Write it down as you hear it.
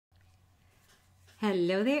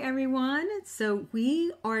Hello there, everyone. So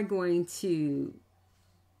we are going to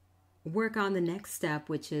work on the next step,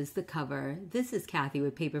 which is the cover. This is Kathy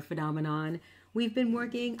with Paper Phenomenon. We've been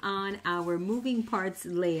working on our moving parts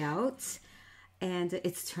layout, and it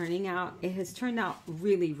has turned out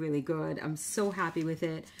really, really good. I'm so happy with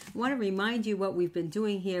it. I want to remind you what we've been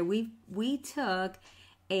doing here. We took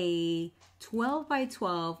a 12 by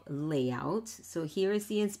 12 layout. So here is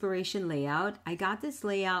the inspiration layout. I got this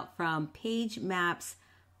layout from PageMaps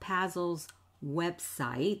April's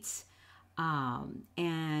website.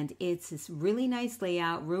 And it's this really nice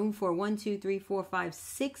layout, room for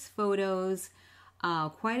 6 photos,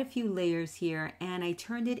 quite a few layers here, and I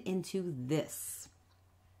turned it into this.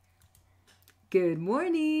 Good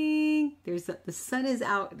morning. The sun is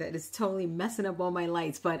out. That is totally messing up all my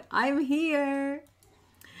lights, but I'm here.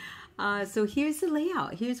 So here's the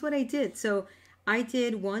layout. Here's what I did. So I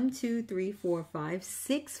did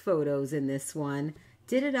 6 photos in this one.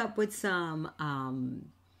 Did it up with some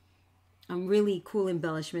really cool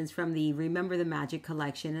embellishments from the Remember the Magic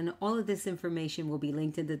collection, and all of this information will be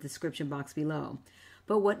linked in the description box below.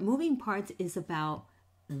 But what moving parts is about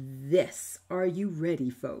this. Are you ready,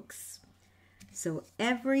 folks? So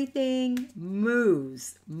everything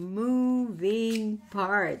moves, moving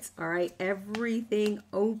parts, all right? Everything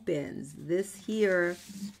opens. This here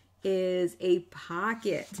is a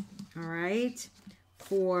pocket, all right,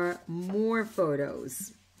 for more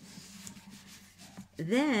photos.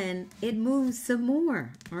 Then it moves some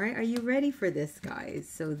more, all right? Are you ready for this, guys?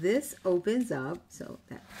 So this opens up, so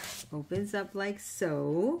that opens up like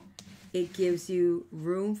so. It gives you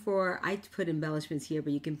room for, I put embellishments here,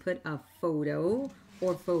 but you can put a photo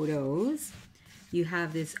or photos. You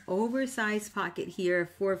have this oversized pocket here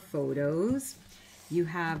for photos. You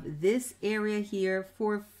have this area here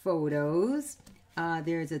for photos.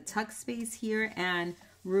 There's a tuck space here and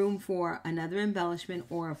room for another embellishment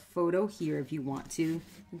or a photo here if you want to.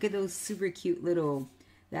 Look at those super cute little,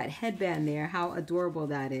 that headband there, how adorable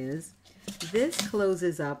that is. This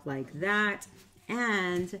closes up like that,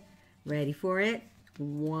 and ready for it?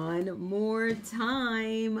 One more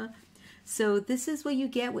time. So this is what you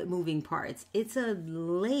get with moving parts. It's a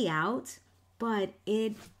layout, but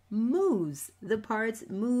it moves. The parts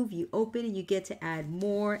move, you open, and you get to add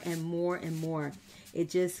more and more and more. It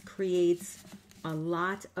just creates a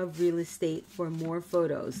lot of real estate for more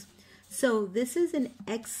photos. So this is an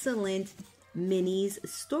excellent minis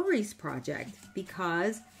stories project,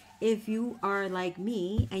 because if you are like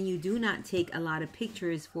me and you do not take a lot of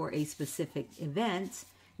pictures for a specific event,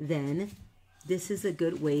 then this is a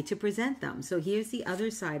good way to present them. So here's the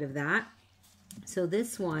other side of that. So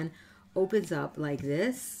this one opens up like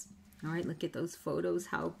this. All right, look at those photos,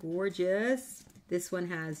 how gorgeous. This one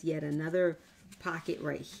has yet another pocket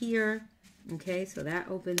right here. Okay, so that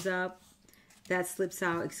opens up, that slips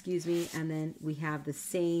out, excuse me, and then we have the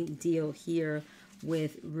same deal here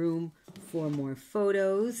with room for more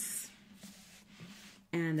photos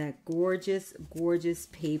and that gorgeous, gorgeous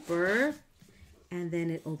paper. And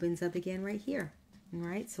then it opens up again right here. All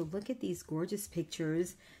right, so look at these gorgeous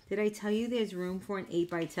pictures. Did I tell you there's room for an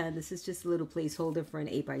 8 by 10? This is just a little placeholder for an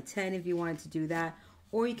 8 by 10 if you wanted to do that,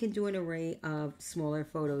 or you can do an array of smaller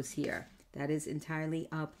photos here. That is entirely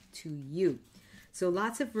up to you. So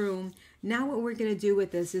lots of room. Now what we're going to do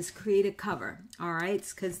with this is create a cover, all right?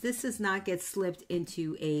 Because this does not get slipped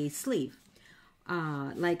into a sleeve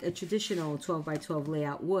like a traditional 12 by 12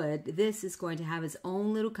 layout would. This is going to have its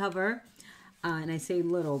own little cover. And I say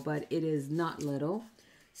little, but it is not little.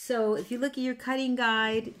 So if you look at your cutting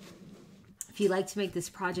guide, if you like to make this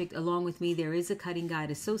project along with me, there is a cutting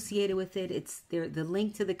guide associated with it. It's there. The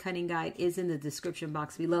link to the cutting guide is in the description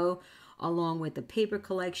box below, along with the paper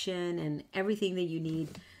collection and everything that you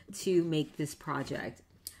need to make this project.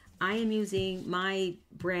 I am using my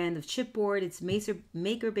brand of chipboard. It's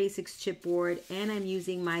Maker Basics chipboard, and I'm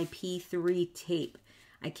using my P3 tape.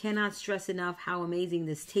 I cannot stress enough how amazing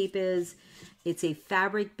this tape is. It's a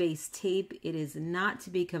fabric-based tape. It is not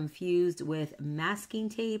to be confused with masking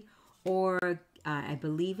tape, or I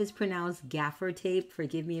believe it's pronounced gaffer tape.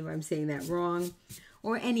 Forgive me if I'm saying that wrong,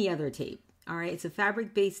 or any other tape. All right, it's a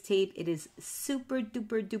fabric-based tape. It is super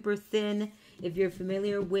duper duper thin. If you're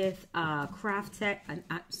familiar with Tyvek,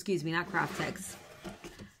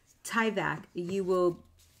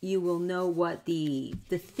 you will know what the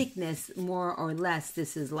thickness, more or less,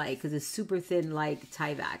 this is like, because it's super thin like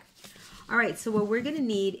Tyvek. All right, so what we're going to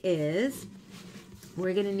need is,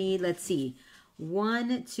 let's see,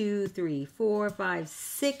 1, 2, 3, 4, 5,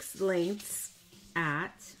 6 lengths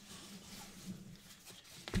at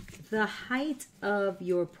the height of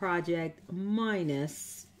your project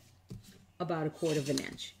minus about 1/4 of an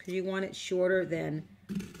inch because you want it shorter than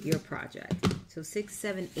your project. So 6,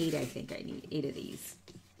 7, 8, I think I need 8 of these.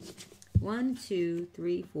 1, 2,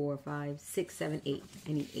 3, 4, 5, 6, 7, 8.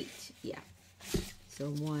 I need 8, yeah. So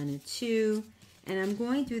 1 and 2. And I'm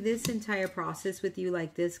going through this entire process with you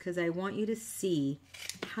like this because I want you to see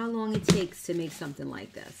how long it takes to make something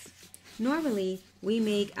like this. Normally, we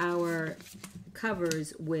make our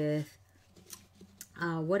covers with,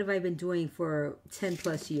 what have I been doing for 10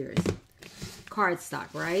 plus years?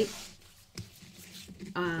 Cardstock, right?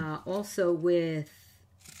 Also with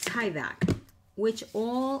Tyvek, which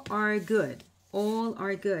all are good. All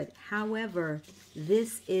are good. However,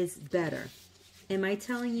 this is better. Am I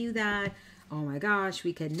telling you that, oh my gosh,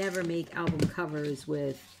 we could never make album covers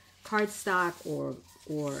with cardstock or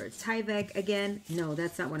Tyvek again? No,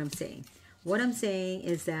 that's not what I'm saying. What I'm saying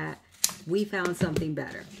is that we found something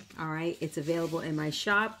better. All right, it's available in my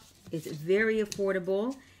shop. It's very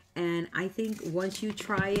affordable, and I think once you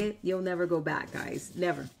try it, you'll never go back, guys.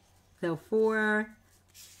 Never. So 4,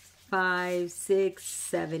 5, 6,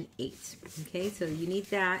 7, 8. Okay, so you need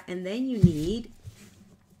that, and then you need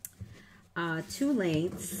 2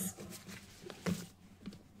 lengths.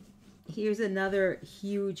 Here's another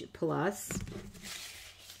huge plus.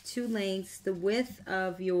 2 lengths, the width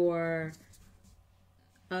of your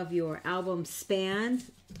album span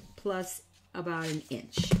plus about 1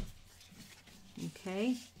 inch.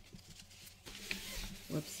 Okay.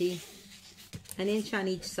 Whoopsie. 1 inch on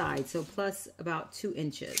each side, so plus about 2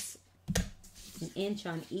 inches. 1 inch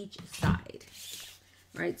on each side.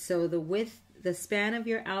 Right, so the width, the span of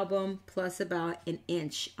your album plus about 1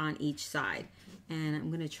 inch on each side. And I'm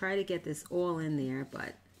going to try to get this all in there,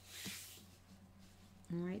 but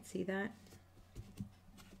all right, see that?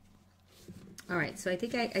 All right, so I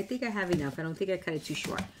think I have enough. I don't think I cut it too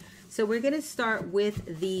short. So we're going to start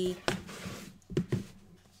with the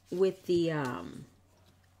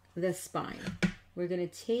spine. We're going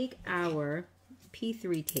to take our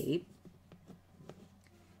P3 tape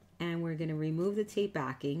and we're going to remove the tape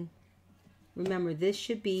backing. Remember, this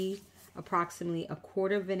should be approximately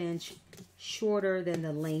 1/4 of an inch shorter than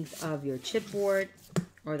the length of your chipboard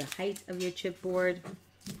or the height of your chipboard.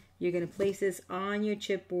 You're going to place this on your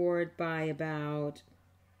chipboard by about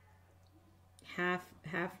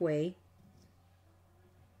halfway.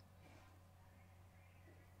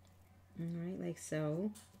 All right, like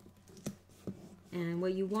so. And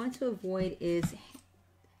what you want to avoid is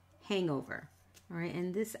hangover. All right,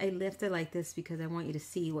 and this, I lift it like this because I want you to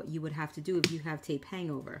see what you would have to do if you have tape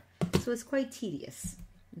hangover. So it's quite tedious.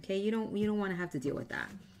 Okay, you don't want to have to deal with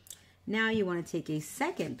that. Now you want to take a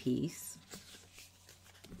second piece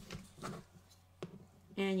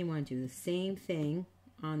and you want to do the same thing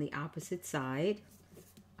on the opposite side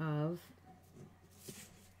of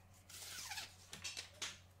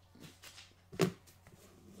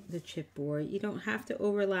the chipboard. You don't have to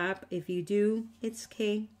overlap. If you do, it's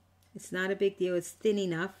okay. It's not a big deal. It's thin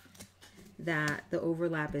enough that the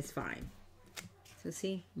overlap is fine. So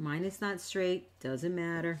see, mine is not straight, doesn't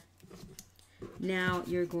matter. Now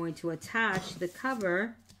you're going to attach the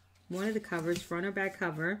cover, one of the covers, front or back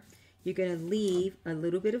cover. You're going to leave a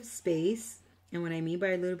little bit of space. And what I mean by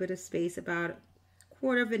a little bit of space, about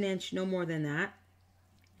 1/4 of an inch, no more than that.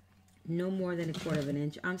 No more than 1/4 of an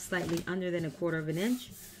inch. I'm slightly under than 1/4 of an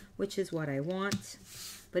inch, which is what I want.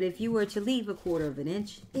 But if you were to leave 1/4 of an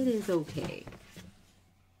inch, it is okay.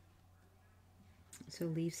 So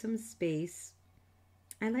leave some space.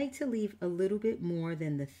 I like to leave a little bit more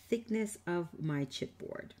than the thickness of my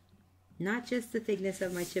chipboard. Not just the thickness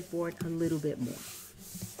of my chipboard, a little bit more.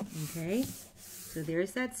 Okay, so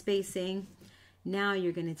there's that spacing. Now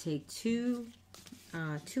you're going to take two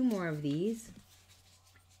more of these.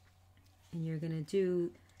 And you're going to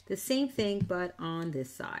do the same thing, but on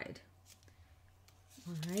this side.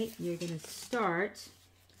 All right, you're going to start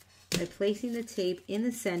by placing the tape in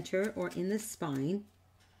the center or in the spine.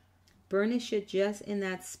 Burnish it just in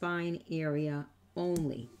that spine area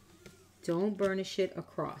only. Don't burnish it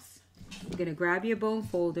across. You're going to grab your bone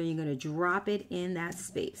folder, you're going to drop it in that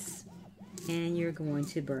space, and you're going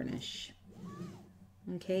to burnish.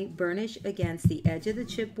 Okay, burnish against the edge of the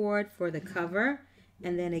chipboard for the cover,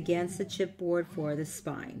 and then against the chipboard for the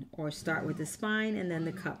spine. Or start with the spine and then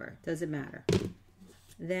the cover. Doesn't matter.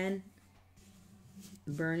 Then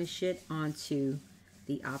burnish it onto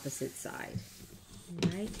the opposite side. All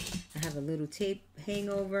right, I have a little tape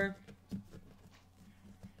hangover.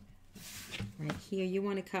 Right here, you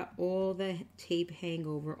want to cut all the tape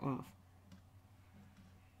hangover off.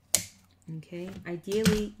 Okay,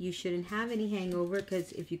 ideally you shouldn't have any hangover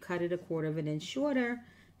because if you cut it 1/4 of an inch shorter,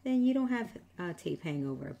 then you don't have tape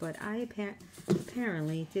hangover. But I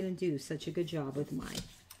apparently didn't do such a good job with mine.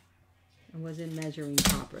 I wasn't measuring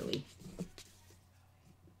properly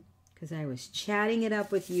because I was chatting it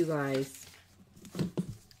up with you guys.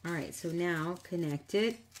 All right, so now connect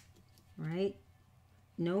it, right?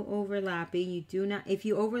 No overlapping. You do not, if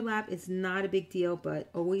you overlap, it's not a big deal, but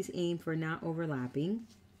always aim for not overlapping.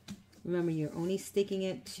 Remember, you're only sticking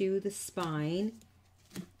it to the spine.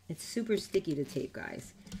 It's super sticky to tape,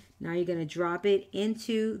 guys. Now you're going to drop it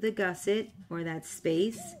into the gusset, or that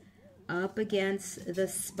space, up against the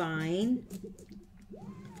spine.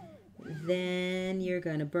 Then you're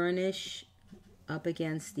going to burnish up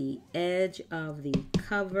against the edge of the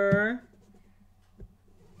cover.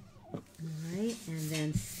 All right, and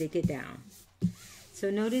then stick it down.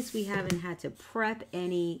 So notice we haven't had to prep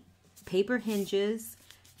any paper hinges.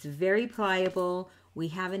 It's very pliable. We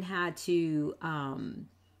haven't had to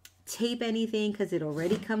tape anything because it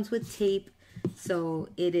already comes with tape. So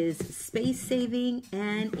it is space saving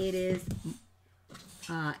and it is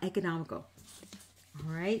economical.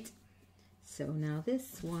 All right. So now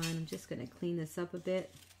this one, I'm just going to clean this up a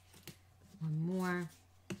bit. One more.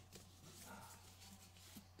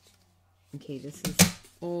 Okay, this is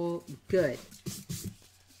all good.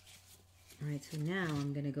 All right, so now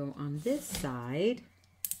I'm going to go on this side.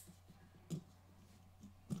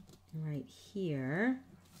 Right here.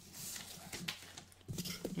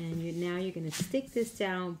 And now you're going to stick this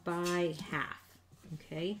down by half.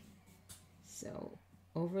 Okay, so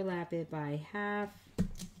overlap it by half.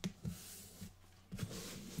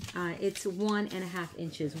 It's 1.5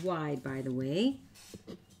 inches wide, by the way.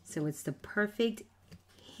 So it's the perfect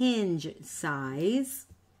hinge size,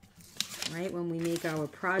 right? When we make our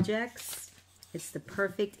projects, it's the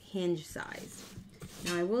perfect hinge size.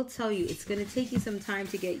 Now I will tell you, it's going to take you some time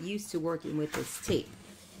to get used to working with this tape.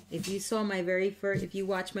 If you saw my if you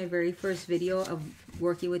watched my very first video of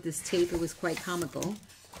working with this tape, it was quite comical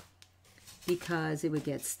because it would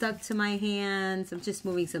get stuck to my hands. I'm just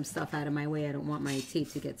moving some stuff out of my way. I don't want my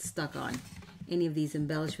tape to get stuck on any of these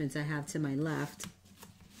embellishments I have to my left.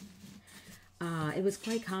 It was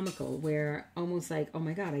quite comical, where almost like, oh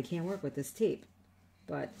my God, I can't work with this tape.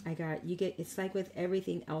 But it's like with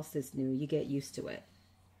everything else that's new, you get used to it.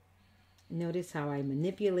 Notice how I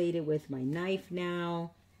manipulate it with my knife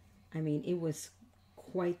now. I mean, it was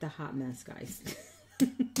quite the hot mess, guys.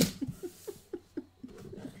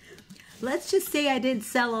 Let's just say I didn't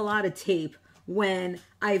sell a lot of tape when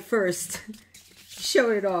I first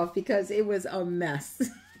showed it off because it was a mess.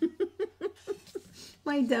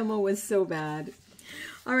 My demo was so bad.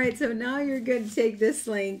 All right, so now you're going to take this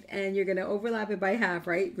length and you're going to overlap it by half,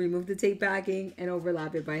 right? Remove the tape backing and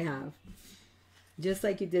overlap it by half, just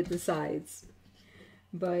like you did the sides.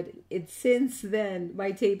 But since then,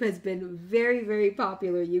 my tape has been very, very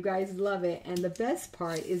popular. You guys love it. And the best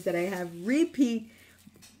part is that I have repeat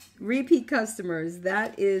customers.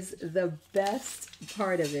 That is the best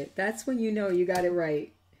part of it. That's when you know you got it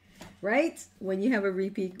right. Right? When you have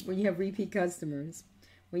repeat customers.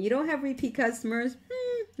 When you don't have repeat customers,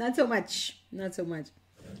 not so much. Not so much.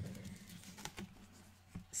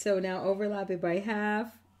 So now overlap it by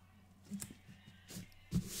half.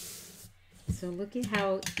 So look at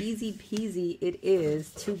how easy peasy it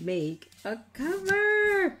is to make a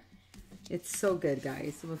cover. It's so good,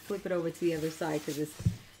 guys. So we'll flip it over to the other side because it's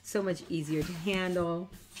so much easier to handle.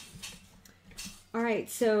 All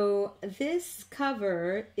right, so this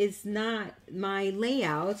cover is not, my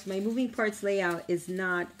layout, my moving parts layout is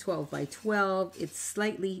not 12 by 12. It's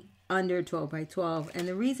slightly under 12 by 12. And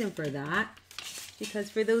the reason for that,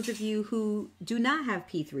 because for those of you who do not have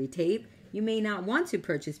P3 tape, you may not want to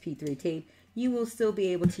purchase P3 tape. You will still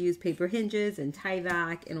be able to use paper hinges and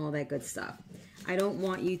tie-back and all that good stuff. I don't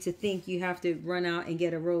want you to think you have to run out and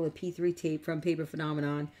get a roll of P3 tape from Paper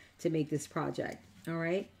Phenomenon to make this project, all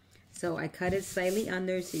right? So I cut it slightly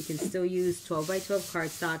under so you can still use 12 by 12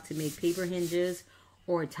 cardstock to make paper hinges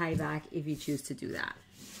or tie-back if you choose to do that,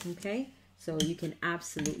 okay? So you can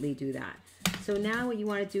absolutely do that. So now what you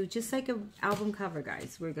want to do, just like an album cover,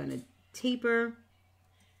 guys, we're going to taper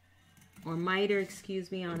or miter,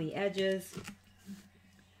 excuse me, on the edges,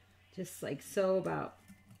 just like so, about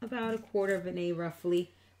 1/4 of an A,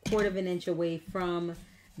 roughly 1/4 of an inch away from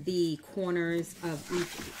the corners of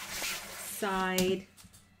each side.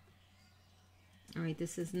 All right,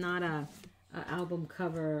 this is not a album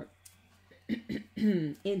cover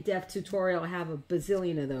in-depth tutorial. I have a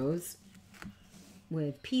bazillion of those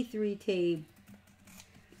with P3 tape,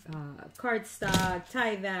 cardstock,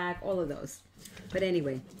 tie-back, all of those. But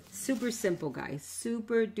anyway, super simple, guys.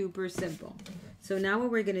 Super duper simple. So now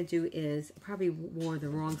what we're going to do is, I probably wore the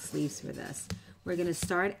wrong sleeves for this. we're going to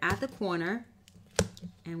start at the corner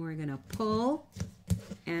and we're going to pull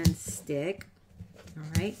and stick. All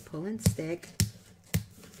right, pull and stick.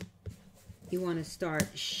 You want to start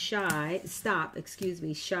shy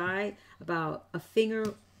about a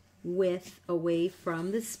finger width away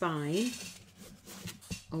from the spine.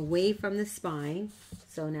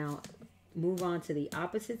 So now move on to the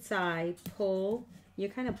opposite side, pull. You're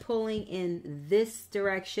kind of pulling in this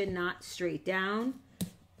direction, not straight down.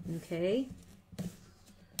 Okay.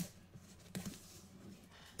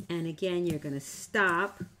 And again, you're going to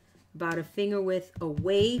stop about a finger width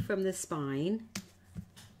away from the spine.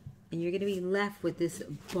 And you're going to be left with this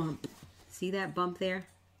bump. See that bump there?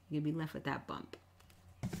 You're going to be left with that bump.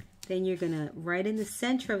 Then you're going to, right in the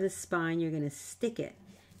center of the spine, you're going to stick it.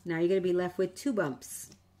 Now you're going to be left with 2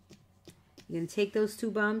 bumps. You're going to take those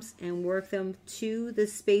 2 bumps and work them to the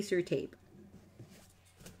spacer tape.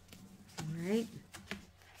 All right.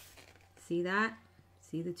 See that?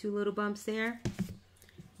 See the 2 little bumps there?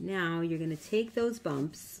 Now you're going to take those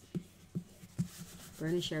bumps,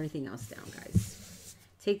 burnish everything else down, guys.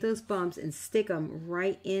 Take those bumps and stick them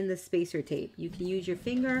right in the spacer tape. You can use your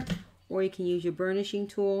finger or you can use your burnishing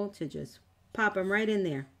tool to just pop them right in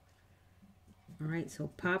there. All right,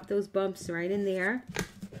 so pop those bumps right in there.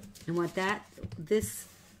 And what this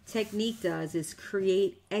technique does is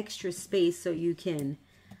create extra space so you can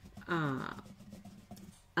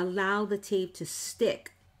allow the tape to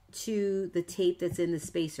stick to the tape that's in the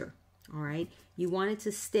spacer. All right, you want it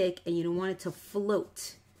to stick and you don't want it to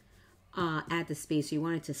float at the spacer. You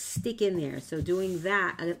want it to stick in there. So doing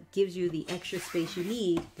that gives you the extra space you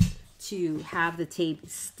need to have the tape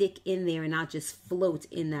stick in there and not just float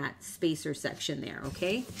in that spacer section there.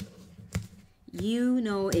 Okay, you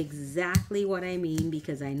know exactly what I mean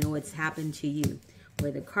because I know it's happened to you,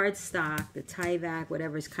 where the cardstock, the tie-back,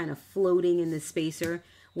 whatever is kind of floating in the spacer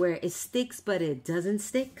where it sticks but it doesn't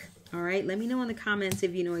stick. All right, let me know in the comments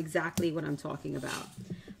if you know exactly what I'm talking about.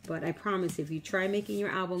 But I promise if you try making your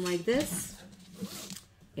album like this,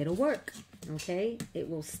 it'll work, okay? It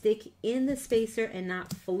will stick in the spacer and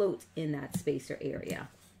not float in that spacer area.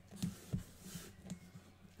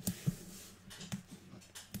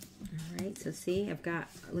 All right, so see, I've got,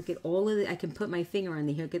 look at all of it. I can put my finger on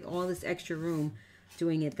here, get all this extra room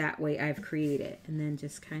doing it that way I've created. And then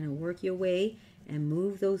just kind of work your way and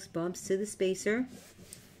move those bumps to the spacer.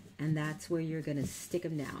 And that's where you're going to stick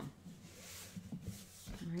them down.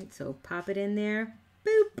 All right, so pop it in there.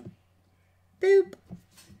 Boop. Boop.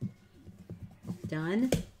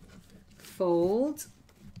 Done. Fold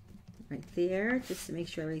right there just to make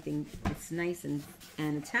sure everything is nice and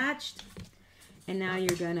attached. And now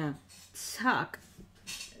you're going to tuck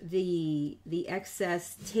the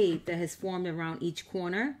excess tape that has formed around each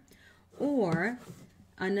corner. Or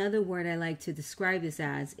another word I like to describe this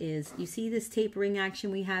as is, you see this tapering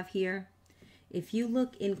action we have here? If you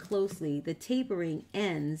look in closely, the tapering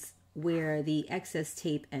ends where the excess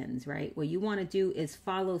tape ends, right? What you want to do is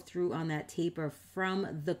follow through on that taper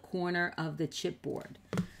from the corner of the chipboard.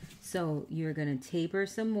 So you're going to taper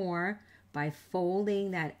some more by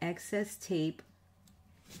folding that excess tape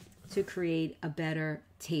to create a better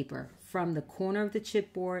taper from the corner of the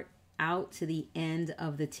chipboard out to the end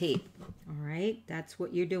of the tape. All right, that's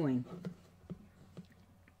what you're doing.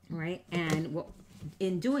 All right, and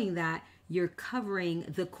in doing that, you're covering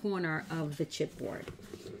the corner of the chipboard.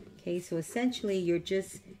 Okay, so essentially you're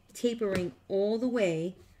just tapering all the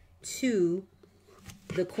way to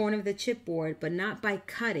the corner of the chipboard, but not by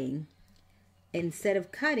cutting. Instead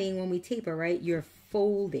of cutting, when we taper, right, you're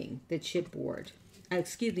folding the chipboard.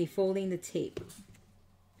 Folding the tape.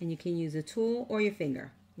 And you can use a tool or your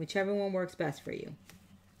finger, whichever one works best for you.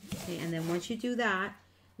 Okay, and then once you do that,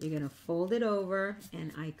 you're going to fold it over,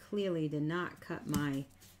 and I clearly did not cut my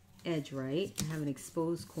edge right. I have an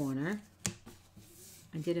exposed corner.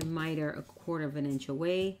 I didn't miter 1/4 of an inch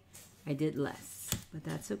away. I did less, but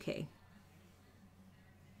that's okay.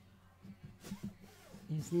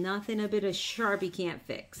 There's nothing a bit of Sharpie can't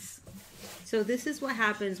fix. So this is what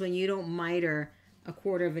happens when you don't miter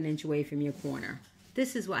 1/4 of an inch away from your corner.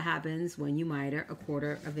 This is what happens when you miter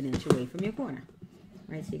 1/4 of an inch away from your corner.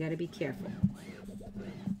 All right, so you got to be careful.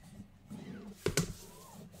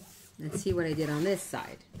 Let's see what I did on this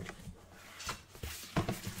side.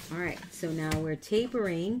 All right, so now we're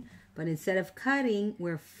tapering, but instead of cutting,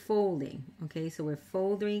 we're folding. Okay, so we're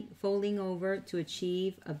folding over to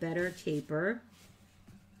achieve a better taper.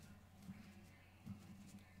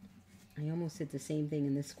 I almost did the same thing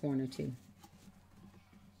in this corner too.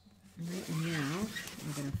 All right, and now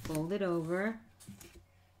I'm going to fold it over.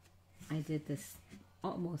 I did this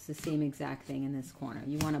almost the same exact thing in this corner.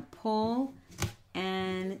 You want to pull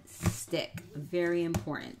and stick. Very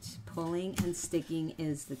important. Pulling and sticking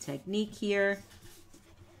is the technique here.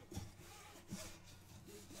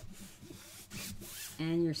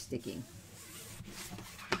 And you're sticking.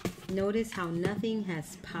 Notice how nothing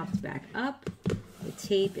has popped back up. The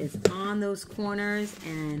tape is on those corners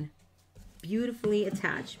and beautifully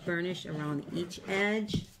attached. Burnish around each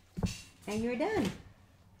edge. And you're done.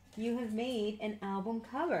 You have made an album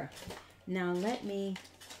cover. Now let me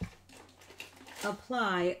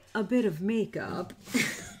apply a bit of makeup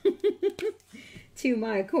to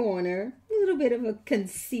my corner. A little bit of a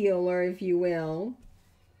concealer, if you will.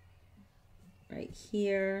 Right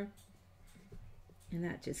here. And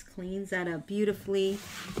that just cleans that up beautifully.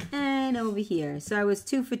 And over here. So I was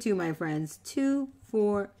 2 for 2, my friends. 2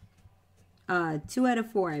 out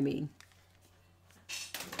of 4, I mean.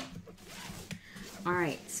 All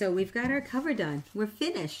right, so we've got our cover done. We're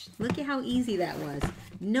finished. Look at how easy that was.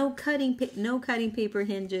 No cutting paper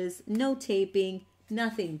hinges, no taping,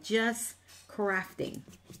 nothing, just crafting.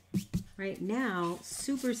 Right now,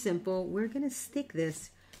 super simple. We're gonna stick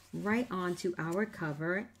this right onto our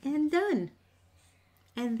cover and done.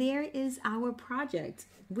 And there is our project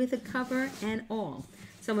with a cover and all.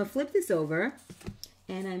 So I'm gonna flip this over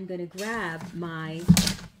and I'm gonna grab my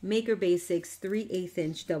Maker Basics 3/8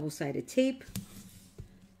 inch double-sided tape.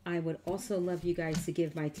 I would also love you guys to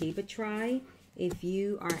give my tape a try. If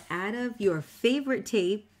you are out of your favorite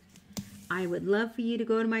tape, I would love for you to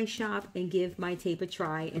go to my shop and give my tape a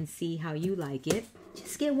try and see how you like it.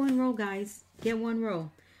 Just get 1 roll, guys. Get 1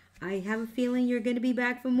 roll. I have a feeling you're going to be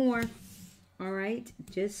back for more. All right,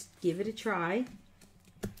 just give it a try.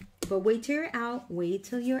 But wait till you're out. Wait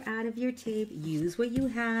till you're out of your tape. Use what you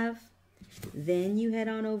have. Then you head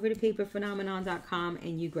on over to paperphenomenon.com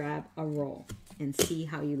and you grab a roll and see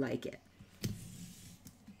how you like it.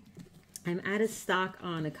 I'm out of stock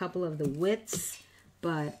on a couple of the widths,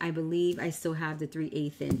 but I believe I still have the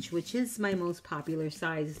 3/8 inch, which is my most popular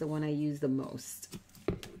size, the one I use the most.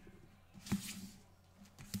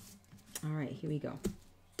 All right, here we go.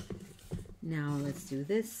 Now let's do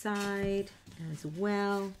this side as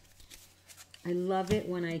well. I love it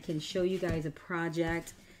when I can show you guys a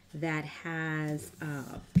project that has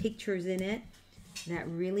pictures in it. That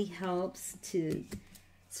really helps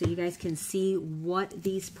so you guys can see what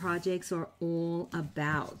these projects are all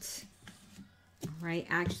about. All right,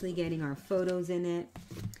 actually getting our photos in it.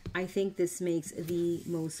 I think this makes the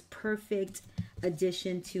most perfect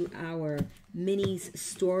addition to our minis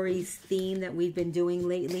stories theme that we've been doing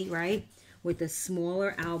lately, right? With the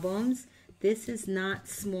smaller albums. This is not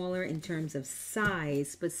smaller in terms of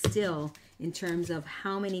size, but still in terms of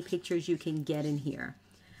how many pictures you can get in here.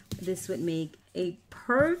 This would make a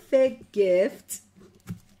perfect gift.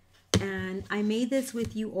 And I made this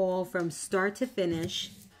with you all from start to finish.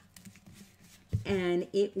 And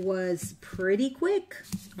it was pretty quick,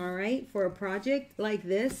 all right? For a project like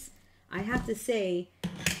this, I have to say,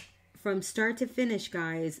 from start to finish,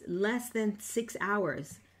 guys, less than 6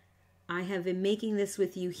 hours. I have been making this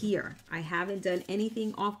with you here. I haven't done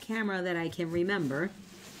anything off camera that I can remember.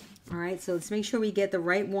 All right, so let's make sure we get the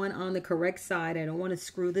right one on the correct side. I don't want to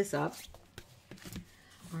screw this up.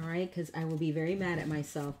 All right, because I will be very mad at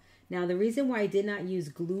myself. Now, the reason why I did not use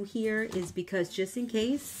glue here is because just in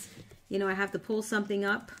case, you know, I have to pull something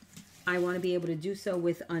up, I want to be able to do so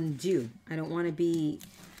with undo. I don't want to be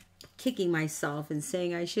kicking myself and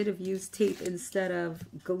saying I should have used tape instead of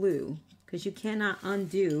glue, because you cannot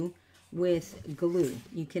undo with glue.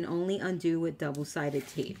 You can only undo with double-sided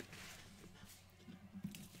tape.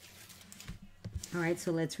 All right,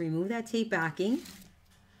 so let's remove that tape backing.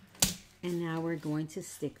 And now we're going to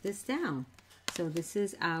stick this down. So this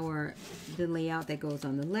is the layout that goes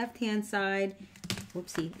on the left-hand side.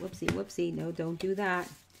 Whoopsie, whoopsie, whoopsie. No, don't do that.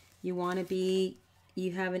 You want to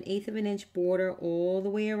you have an 1/8 of an inch border all the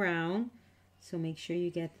way around. So make sure you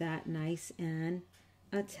get that nice and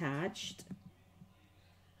attached.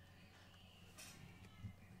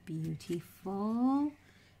 Beautiful,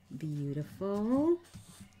 beautiful.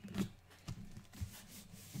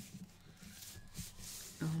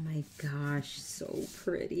 Oh my gosh, so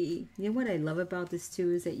pretty. You know what I love about this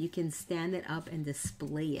too is that you can stand it up and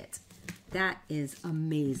display it. That is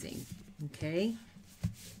amazing, okay?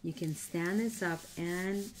 You can stand this up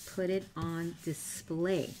and put it on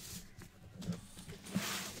display.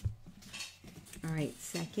 All right,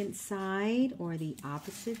 second side or the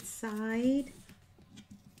opposite side.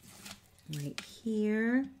 Right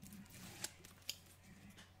here.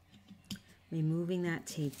 Removing that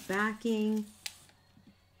tape backing.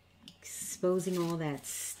 Exposing all that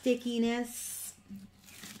stickiness.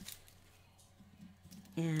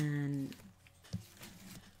 And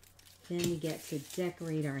Then we get to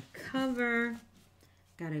decorate our cover.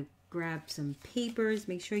 Gotta grab some papers.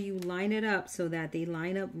 Make sure you line it up so that they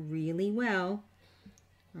line up really well.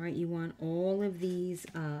 All right, you want all of these.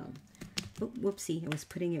 Oh, whoopsie, I was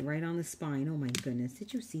putting it right on the spine. Oh my goodness,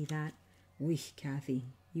 did you see that? Oy, Kathy,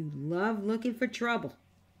 you love looking for trouble.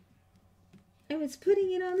 I was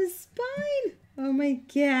putting it on the spine. Oh my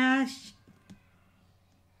gosh.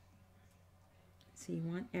 So you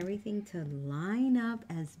want everything to line up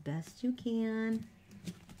as best you can.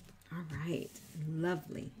 All right,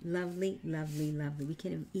 lovely, lovely, lovely, lovely. We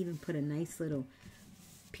can even put a nice little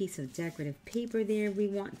piece of decorative paper there if we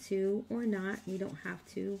want to, or not. We don't have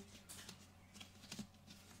to.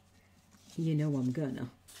 You know I'm gonna.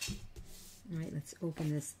 All right, let's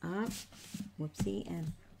open this up. Whoopsie,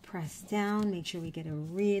 and press down. Make sure we get a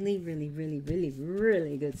really, really, really, really,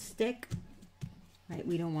 really good stick. Right,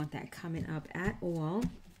 we don't want that coming up at all.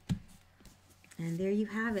 And there you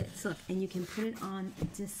have it. So look, and you can put it on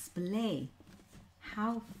display.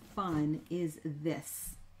 How fun is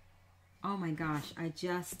this? Oh my gosh, I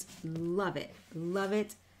just love it. Love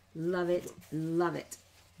it, love it, love it.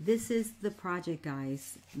 This is the project,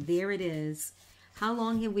 guys. There it is. How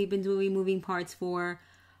long have we been doing moving parts for?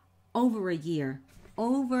 Over a year.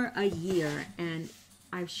 Over a year. And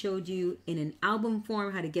I've showed you in an album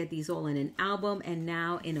form how to get these all in an album, and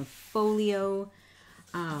now in a folio.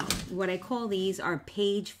 What I call these are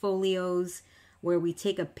page folios, where we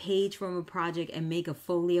take a page from a project and make a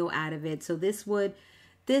folio out of it. So this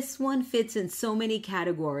one fits in so many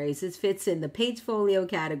categories. This fits in the page folio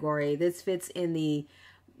category. This fits in the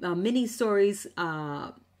mini stories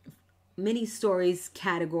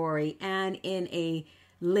category, and in a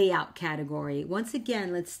layout category. Once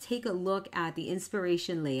again, let's take a look at the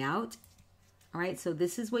inspiration layout. All right, so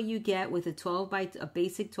this is what you get with a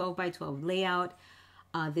basic 12 by 12 layout.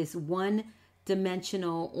 This one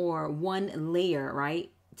dimensional or one layer,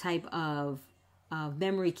 right, type of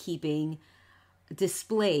memory keeping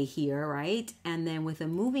display here, right? And then with the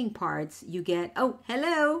moving parts, you get, oh,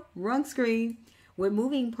 hello, wrong screen. With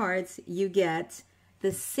moving parts, you get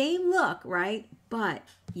the same look, right? But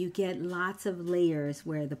you get lots of layers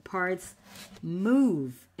where the parts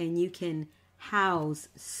move, and you can house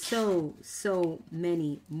so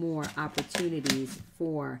many more opportunities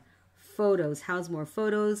for photos. House more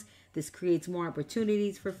photos. This creates more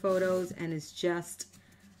opportunities for photos, and it's just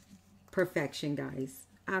perfection, guys.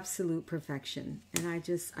 Absolute perfection. And I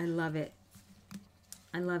love it.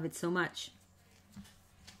 I love it so much.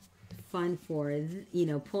 Fun for, you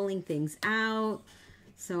know, pulling things out.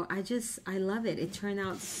 So I love it. It turned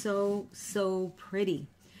out so pretty.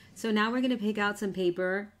 So now we're going to pick out some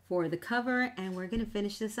paper for the cover, and we're going to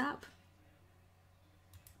finish this up.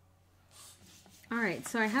 All right,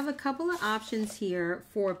 so I have a couple of options here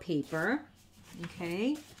for paper,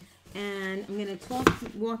 okay? And I'm going to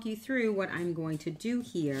walk you through what I'm going to do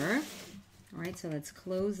here. All right, so let's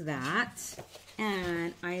close that.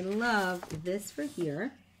 And I love this for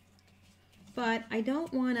here, but I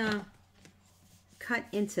don't want to cut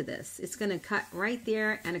into this. It's going to cut right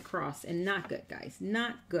there and across, and not good, guys,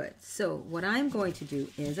 not good. So what I'm going to do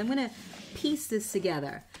is I'm going to piece this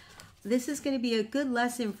together. This is going to be a good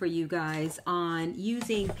lesson for you guys on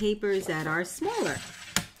using papers that are smaller.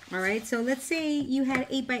 All right, so let's say you had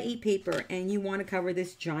 8 by 8 paper and you want to cover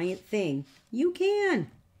this giant thing. You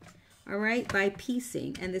can, all right, by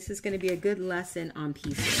piecing. And this is going to be a good lesson on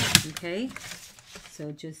piecing, okay?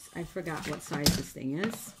 So I forgot what size this thing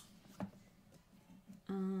is.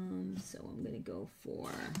 So I'm going to go for,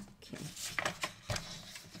 okay.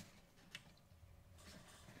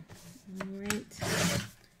 All right.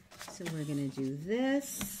 So we're going to do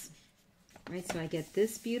this. All right, so I get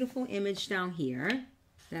this beautiful image down here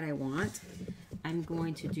that I want. I'm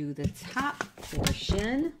going to do the top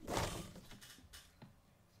portion.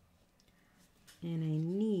 And I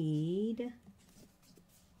need,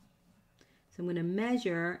 so I'm going to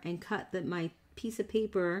measure and cut my piece of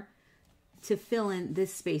paper to fill in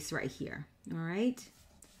this space right here. All right.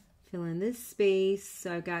 Fill in this space.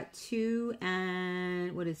 So I've got 2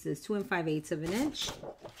 and, what is this? 2 5/8 of an inch.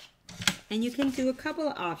 And you can do a couple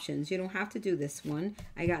of options. You don't have to do this one.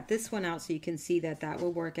 I got this one out so you can see that that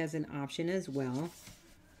will work as an option as well.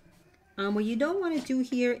 What you don't want to do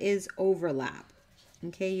here is overlap.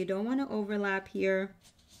 Okay, you don't want to overlap here,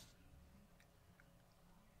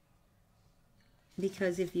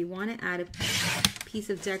 because if you want to add a piece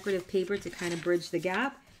of decorative paper to kind of bridge the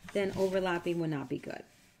gap, then overlapping will not be good.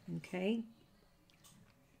 Okay.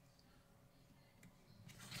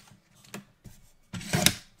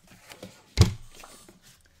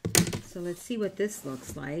 So let's see what this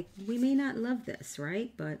looks like. We may not love this,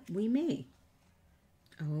 right? But we may.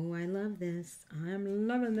 Oh, I love this. I'm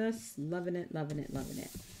loving this. Loving it, loving it, loving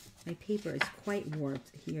it. My paper is quite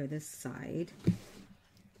warped here, this side.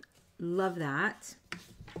 Love that.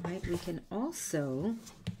 All right, we can also,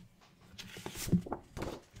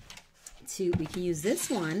 we can use this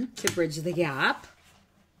one to bridge the gap.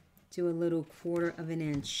 Do a little 1/4 of an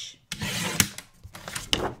inch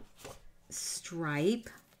stripe.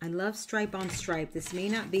 I love stripe on stripe. This may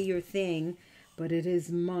not be your thing, but it is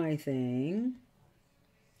my thing.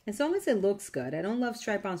 As long as it looks good. I don't love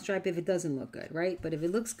stripe on stripe if it doesn't look good, right? But if it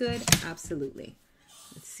looks good, absolutely.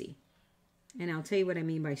 Let's see. And I'll tell you what I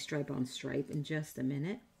mean by stripe on stripe in just a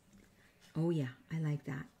minute. Oh yeah, I like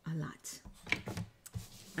that a lot.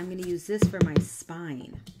 I'm going to use this for my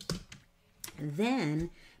spine. And then,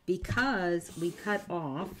 because we cut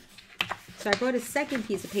off, so I brought a second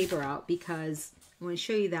piece of paper out because I want to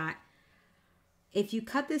show you that if you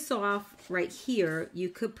cut this off right here, you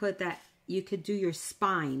could put that, you could do your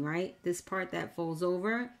spine, right? This part that folds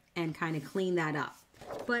over and kind of clean that up.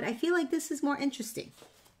 But I feel like this is more interesting.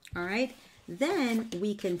 All right. Then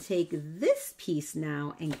we can take this piece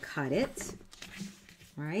now and cut it,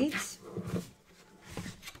 right?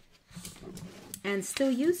 And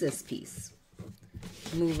still use this piece.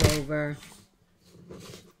 Move over.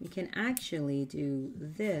 We can actually do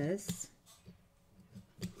this.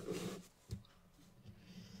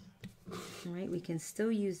 All right, we can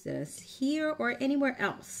still use this here or anywhere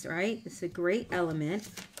else, right? It's a great element.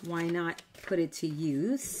 Why not put it to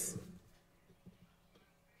use?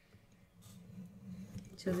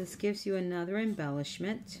 So this gives you another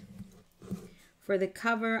embellishment. For the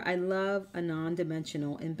cover, I love a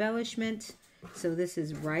non-dimensional embellishment. So this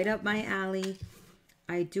is right up my alley.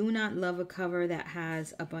 I do not love a cover that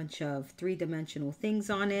has a bunch of 3-dimensional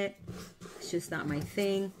things on it. It's just not my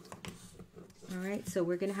thing. All right, so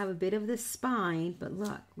we're going to have a bit of the spine, but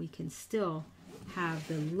look, we can still have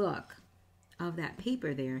the look of that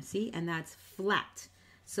paper there, see? And that's flat.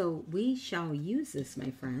 So we shall use this,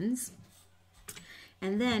 my friends.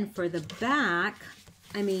 And then for the back,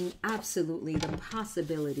 I mean, absolutely, the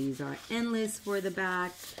possibilities are endless for the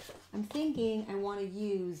back. I'm thinking I want to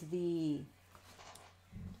use the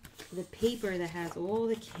paper that has all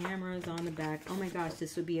the cameras on the back. Oh my gosh,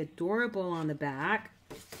 this would be adorable on the back.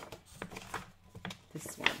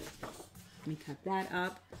 This one. Let me cut that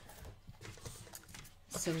up.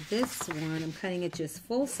 So this one, I'm cutting it just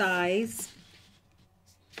full size.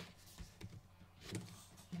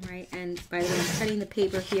 Right, and by the way, I'm cutting the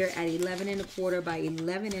paper here at 11 1/4 by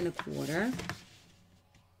 11 1/4.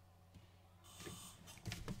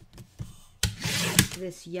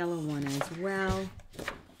 This yellow one as well.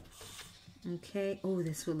 Okay. Oh,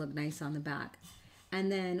 this will look nice on the back.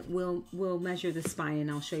 And then we'll measure the spine and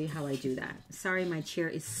I'll show you how I do that. Sorry, my chair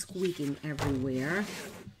is squeaking everywhere.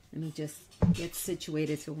 Let me just get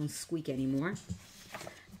situated so it won't squeak anymore.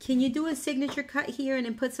 Can you do a signature cut here and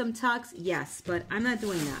then put some tucks? Yes, but I'm not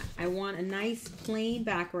doing that. I want a nice plain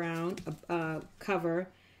background cover.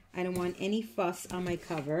 I don't want any fuss on my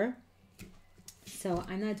cover. So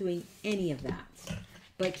I'm not doing any of that.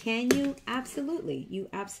 But can you? Absolutely. You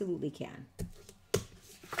absolutely can.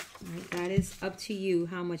 All right, that is up to you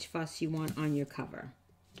how much fuss you want on your cover.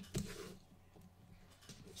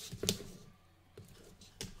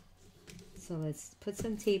 So let's put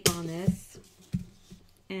some tape on this.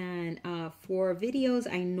 And for videos,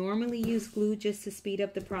 I normally use glue just to speed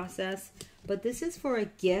up the process. But this is for a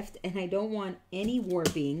gift and I don't want any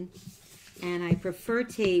warping. And I prefer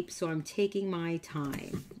tape, so I'm taking my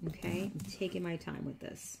time. Okay, I'm taking my time with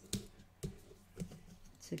this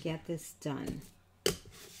to get this done.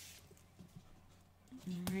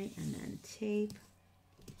 All right, and then tape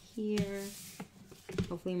here.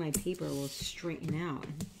 Hopefully my paper will straighten out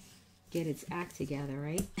and get its act together,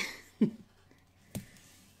 right?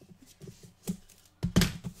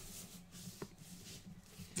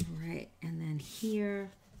 All right, and then here,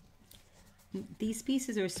 these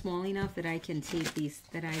pieces are small enough that I can tape these,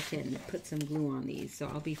 that I can put some glue on these, so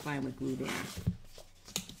I'll be fine with glue there.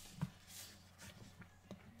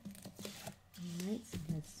 All right, so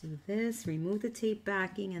let's do this. Remove the tape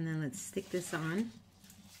backing, and then let's stick this on.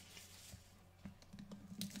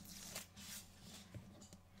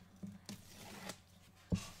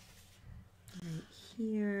 Right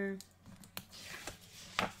here.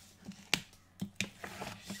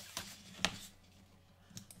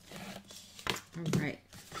 All right.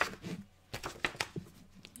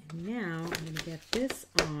 And now I'm going to get this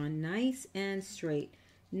on nice and straight.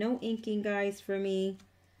 No inking, guys, for me.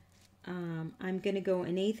 I'm going to go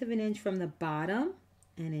 1/8 of an inch from the bottom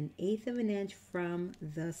and 1/8 of an inch from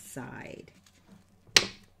the side.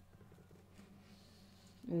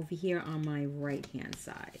 over here on my right hand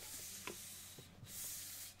side.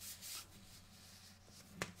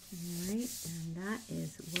 All right, and that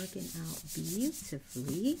is working out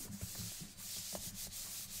beautifully.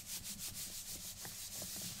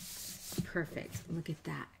 Perfect. Look at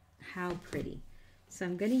that. How pretty. So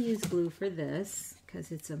I'm going to use glue for this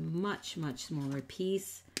because it's a much, much smaller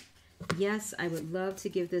piece. Yes, I would love to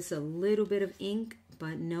give this a little bit of ink,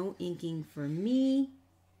 but no inking for me.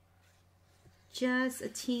 Just a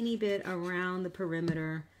teeny bit around the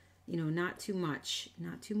perimeter, you know, not too much,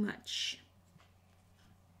 not too much.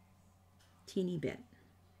 Teeny bit.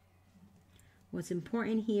 What's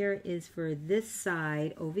important here is for this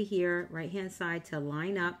side over here, right hand side, to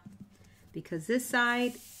line up, because this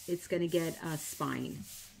side it's going to get a spine.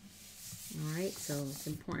 All right, so it's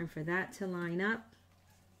important for that to line up.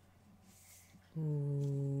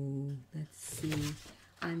 Ooh, let's see.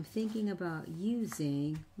 I'm thinking about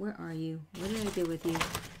using, where are you? What did I do with you?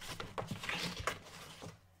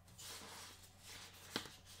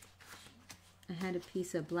 I had a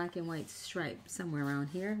piece of black and white stripe somewhere around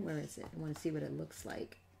here. Where is it? I want to see what it looks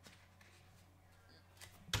like.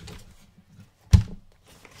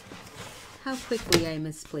 How quickly I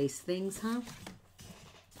misplace things, huh?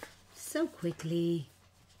 So quickly.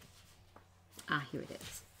 Ah, here it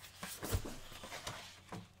is.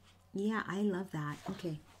 Yeah, I love that.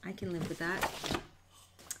 Okay, I can live with that.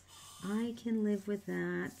 I can live with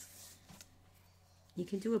that. You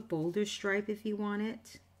can do a bolder stripe if you want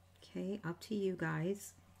it. Okay, up to you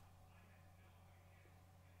guys.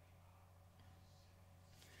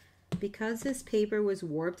 Because this paper was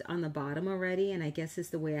warped on the bottom already, and I guess it's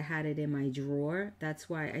the way I had it in my drawer, that's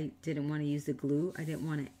why I didn't want to use the glue. I didn't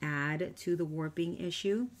want to add to the warping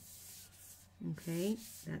issue. Okay,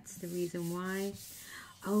 that's the reason why.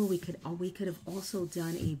 Oh, we could have also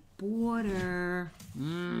done a border.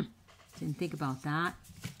 Didn't think about that.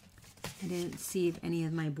 I didn't see if any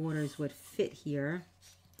of my borders would fit here.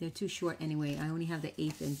 They're too short anyway. I only have the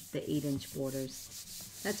 8-inch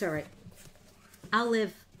borders. That's all right. I'll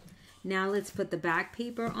live. Now let's put the back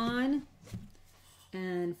paper on.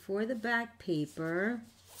 And for the back paper,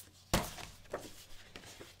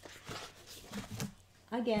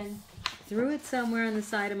 again, threw it somewhere on the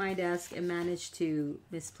side of my desk and managed to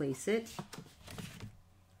misplace it.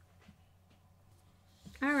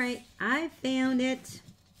 All right, I found it.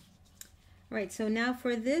 All right, so now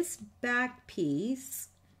for this back piece,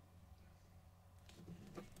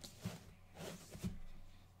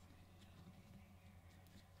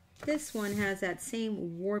 this one has that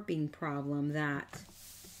same warping problem that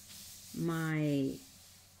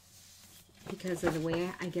because of the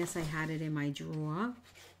way I guess I had it in my drawer.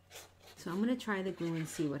 So I'm going to try the glue and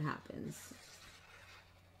see what happens.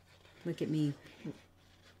 Look at me.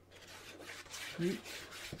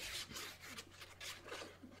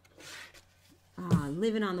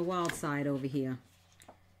 Living on the wild side over here.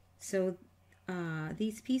 So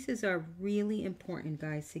these pieces are really important,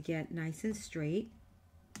 guys, to get nice and straight.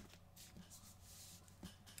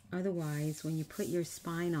 Otherwise, when you put your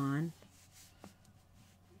spine on,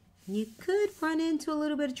 you could run into a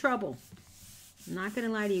little bit of trouble. I'm not going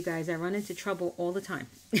to lie to you guys. I run into trouble all the time.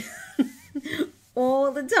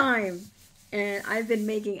 All the time. And I've been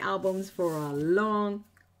making albums for a long,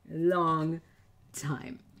 long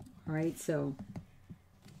time. All right, so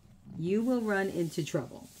you will run into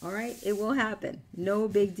trouble. All right, it will happen. No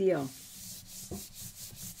big deal.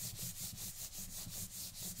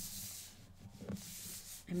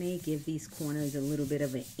 I may give these corners a little bit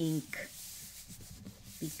of an ink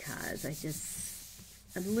because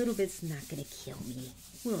a little bit's not going to kill me.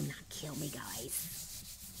 Will not kill me, guys.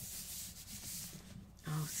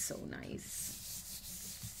 Oh, so nice.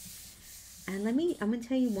 And I'm going to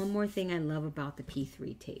tell you one more thing I love about the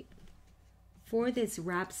P3 tape. For this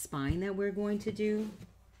wrap spine that we're going to do,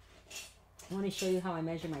 I want to show you how I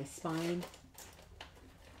measure my spine.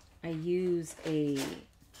 I use a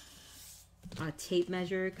tape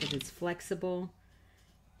measure because it's flexible.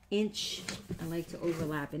 Inch, I like to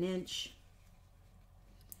overlap an inch.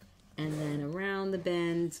 And then around the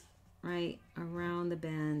bend, right, around the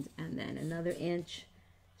bend, and then another inch.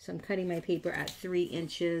 So I'm cutting my paper at 3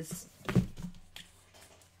 inches.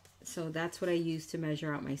 So that's what I use to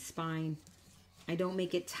measure out my spine. I don't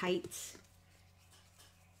make it tight.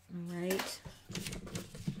 All right.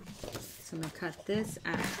 So I'm going to cut this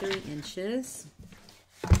at 3 inches.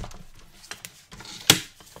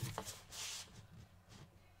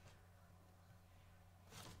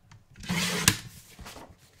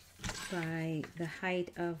 By the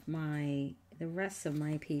height of the rest of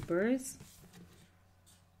my papers.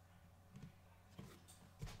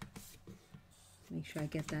 Make sure I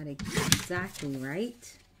get that exactly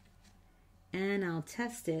right. And I'll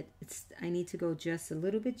test it. I need to go just a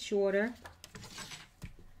little bit shorter.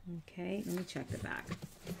 Okay, let me check the back.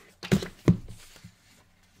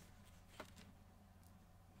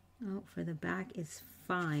 Oh, for the back is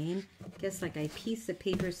fine. Guess like I pieced the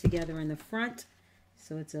papers together in the front,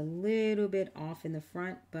 so it's a little bit off in the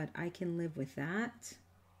front, but I can live with that.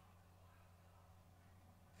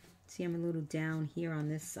 See, I'm a little down here on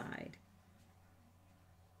this side,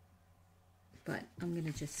 but I'm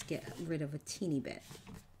gonna just get rid of a teeny bit.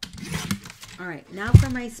 All right, now for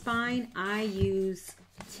my spine, I use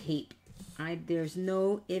tape. There's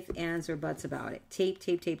no ifs, ands, or buts about it. Tape,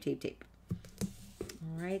 tape, tape, tape, tape.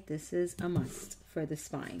 All right, this is a must for the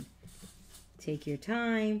spine. Take your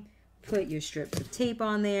time, put your strips of tape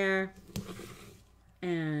on there,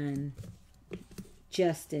 and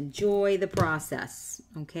just enjoy the process,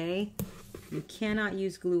 okay? You cannot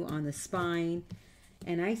use glue on the spine.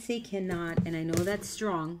 And I say cannot, and I know that's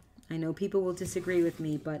strong. I know people will disagree with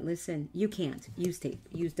me, but listen, you can't. Use tape.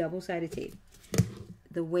 Use double-sided tape.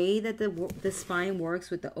 The way that the spine works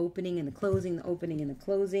with the opening and the closing, the opening and the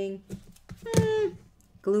closing,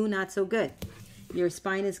 glue not so good. Your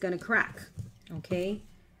spine is going to crack, okay?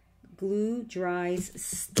 Glue dries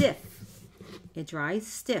stiff. It dries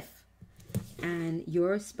stiff, and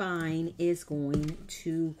your spine is going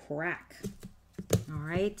to crack, all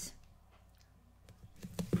right?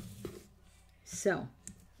 So,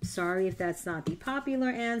 sorry if that's not the popular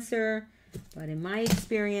answer, but in my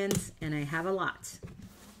experience, and I have a lot,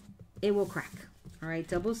 it will crack. All right,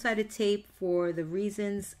 double-sided tape for the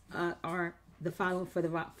reasons are the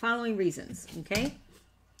following reasons, okay?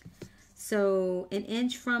 So, 1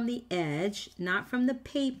 inch from the edge, not from the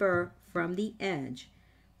paper, from the edge.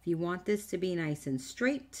 If you want this to be nice and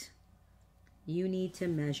straight, you need to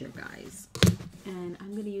measure, guys. And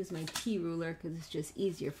I'm going to use my T ruler because it's just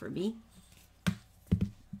easier for me.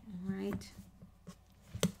 All right.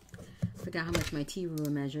 Forgot how much my T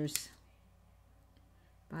ruler measures.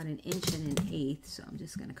 About 1 inch and 1/8, so I'm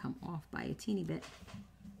just going to come off by a teeny bit.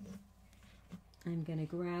 I'm going to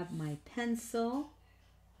grab my pencil.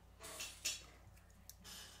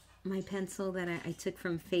 My pencil that I took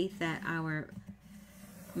from Faith that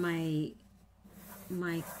my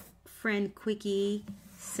friend Quickie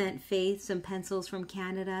sent Faith some pencils from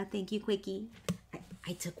Canada. Thank you, Quickie.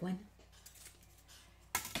 I took one.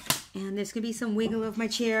 And there's going to be some wiggle of my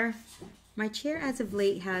chair. My chair as of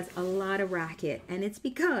late has a lot of racket, and it's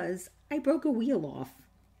because I broke a wheel off.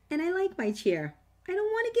 And I like my chair. I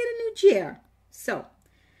don't want to get a new chair. So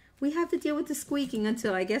we have to deal with the squeaking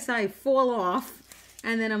until I guess I fall off.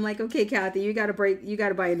 And then I'm like, okay, Kathy, you got to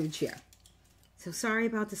buy a new chair. So sorry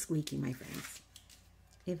about the squeaking, my friends.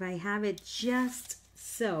 If I have it just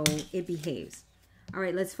so it behaves. All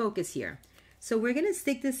right, let's focus here. So we're going to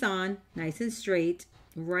stick this on nice and straight,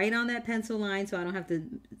 right on that pencil line so I don't have to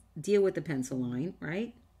deal with the pencil line,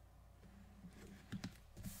 right?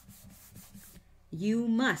 You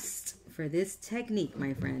must, for this technique,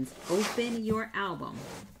 my friends, open your album.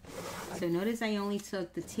 So notice I only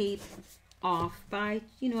took the tape off by,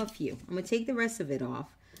 a few. I'm going to take the rest of it off,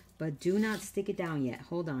 but do not stick it down yet.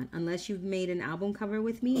 Hold on. Unless you've made an album cover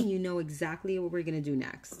with me and you know exactly what we're going to do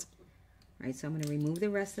next. All right, so I'm going to remove the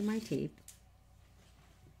rest of my tape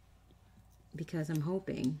because I'm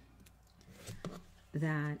hoping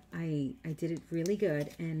that I did it really good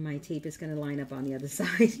and my tape is going to line up on the other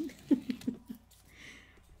side.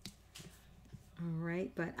 All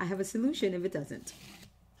right, but I have a solution if it doesn't.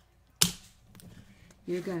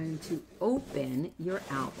 You're going to open your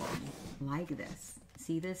album like this.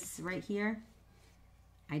 See this right here?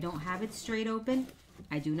 I don't have it straight open.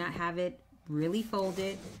 I do not have it really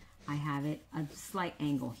folded. I have it a slight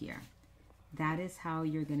angle here. That is how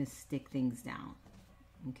you're going to stick things down.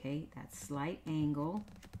 Okay, that slight angle.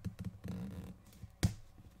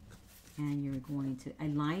 And you're going to, I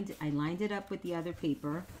lined it up with the other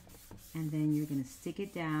paper, and then you're going to stick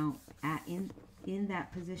it down in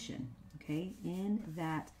that position. Okay, in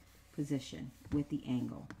that position with the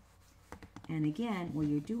angle. And again, what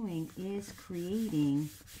you're doing is creating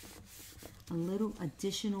a little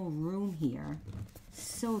additional room here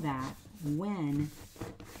so that when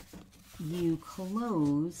you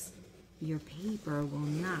close, your paper will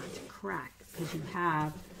not crack because you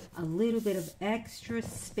have a little bit of extra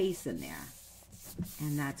space in there.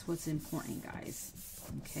 And that's what's important, guys.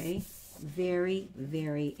 Okay, very,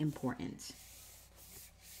 very important.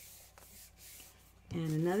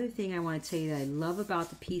 And another thing I want to tell you that I love about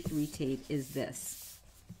the P3 tape is this.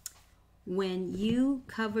 When you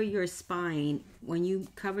cover your spine, when you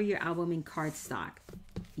cover your album in cardstock,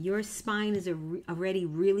 your spine is already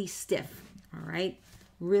really stiff. All right,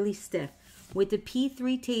 really stiff. With the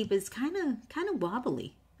P3 tape, it's kind of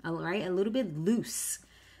wobbly, all right, a little bit loose.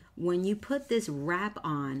 When you put this wrap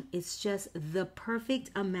on, it's just the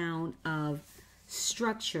perfect amount of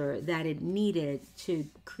structure that it needed to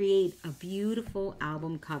create a beautiful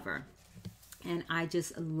album cover. And I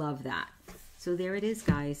just love that. So there it is,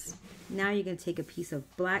 guys. Now you're going to take a piece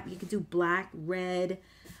of black. You can do black, red,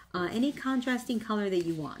 any contrasting color that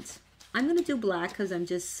you want. I'm going to do black because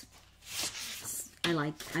I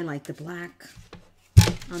like the black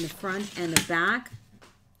on the front and the back.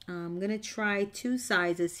 I'm going to try two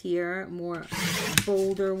sizes here, more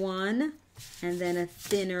bolder one and then a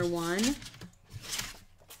thinner one.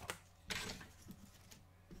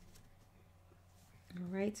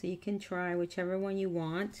 All right, so you can try whichever one you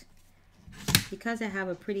want. Because I have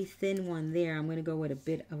a pretty thin one there, I'm going to go with a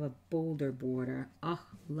bit of a bolder border. Oh,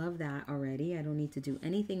 love that already. I don't need to do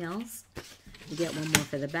anything else. You get one more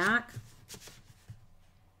for the back.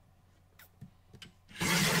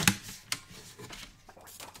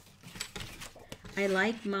 I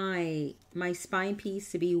like my spine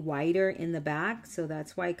piece to be wider in the back, so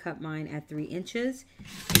that's why I cut mine at 3 inches.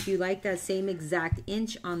 If you like that same exact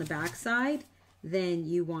inch on the back side, then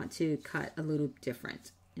you want to cut a little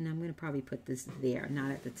different. And I'm going to probably put this there,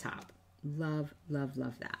 not at the top. Love, love,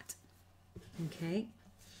 love that. Okay.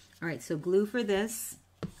 All right, so glue for this.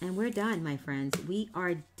 And we're done, my friends. We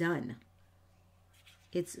are done.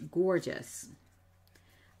 It's gorgeous.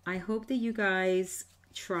 I hope that you guys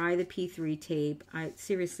try the P3 tape.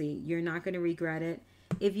 Seriously, you're not going to regret it.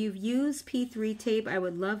 If you've used P3 tape, I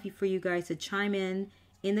would love for you guys to chime in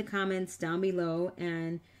the comments down below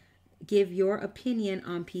and give your opinion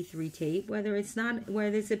on P3 tape. Whether it's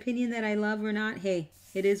opinion that I love or not, hey,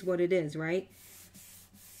 it is what it is, right?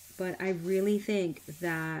 But I really think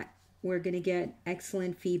that we're going to get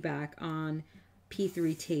excellent feedback on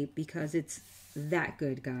P3 tape because it's that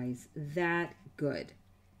good, guys. That good.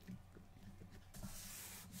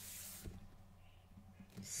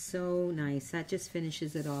 So nice. That just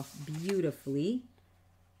finishes it off beautifully.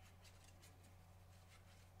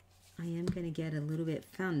 I am going to get a little bit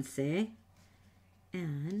fancy.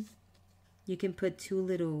 And you can put 2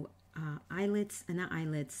 little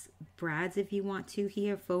brads if you want to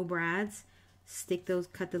here, faux brads. Stick those,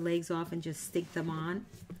 cut the legs off and just stick them on.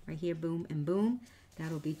 Right here, boom and boom.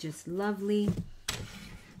 That'll be just lovely.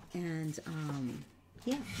 And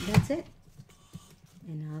yeah, that's it.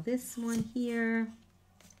 And now this one here.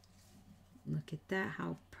 Look at that,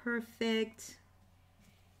 how perfect.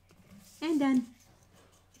 And done.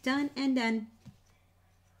 Done and done.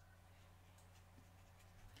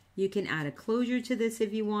 You can add a closure to this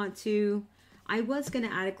if you want to. I was going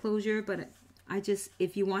to add a closure, but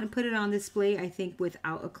if you want to put it on display, I think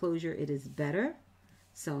without a closure it is better.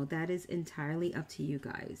 So that is entirely up to you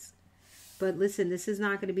guys. But listen, this is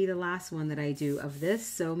not going to be the last one that I do of this,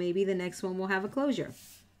 so maybe the next one will have a closure.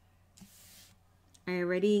 I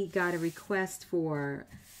already got a request for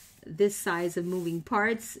this size of moving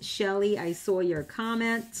parts. Shelly, I saw your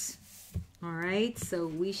comment. All right, so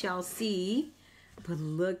we shall see. But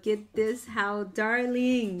look at this, how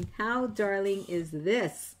darling is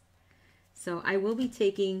this? So I will be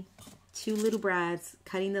taking 2 little brads,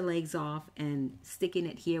 cutting the legs off and sticking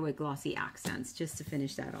it here with glossy accents just to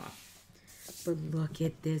finish that off. But look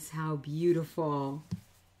at this, how beautiful.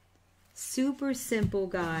 Super simple,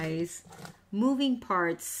 guys. Moving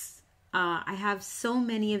parts. I have so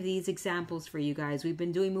many of these examples for you guys. We've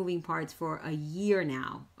been doing moving parts for a year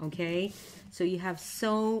now, okay? So you have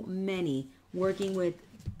so many working with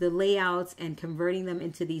the layouts and converting them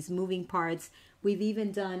into these moving parts. We've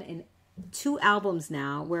even done 2 albums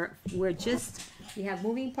now where we have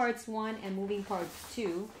moving parts 1 and moving parts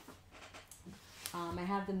 2. I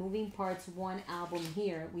have the moving parts 1 album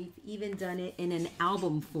here. We've even done it in an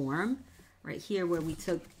album form right here where we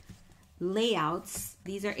took layouts.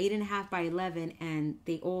 These are 8.5 by 11 and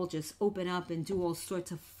they all just open up and do all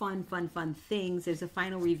sorts of fun things. There's a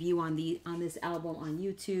final review on this album on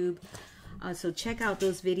YouTube. So check out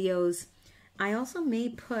those videos. I also may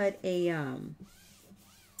put a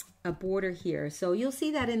border here. So you'll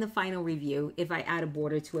see that in the final review if I add a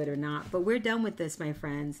border to it or not. But we're done with this, my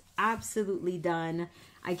friends. Absolutely done.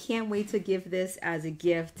 I can't wait to give this as a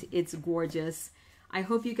gift. It's gorgeous. I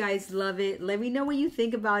hope you guys love it. Let me know what you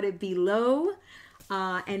think about it below.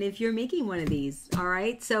 And if you're making one of these, all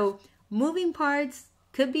right? So moving parts,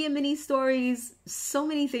 could be a mini stories. So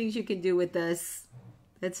many things you can do with this.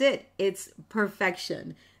 That's it. It's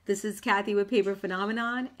perfection. This is Kathy with Paper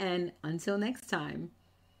Phenomenon. And until next time.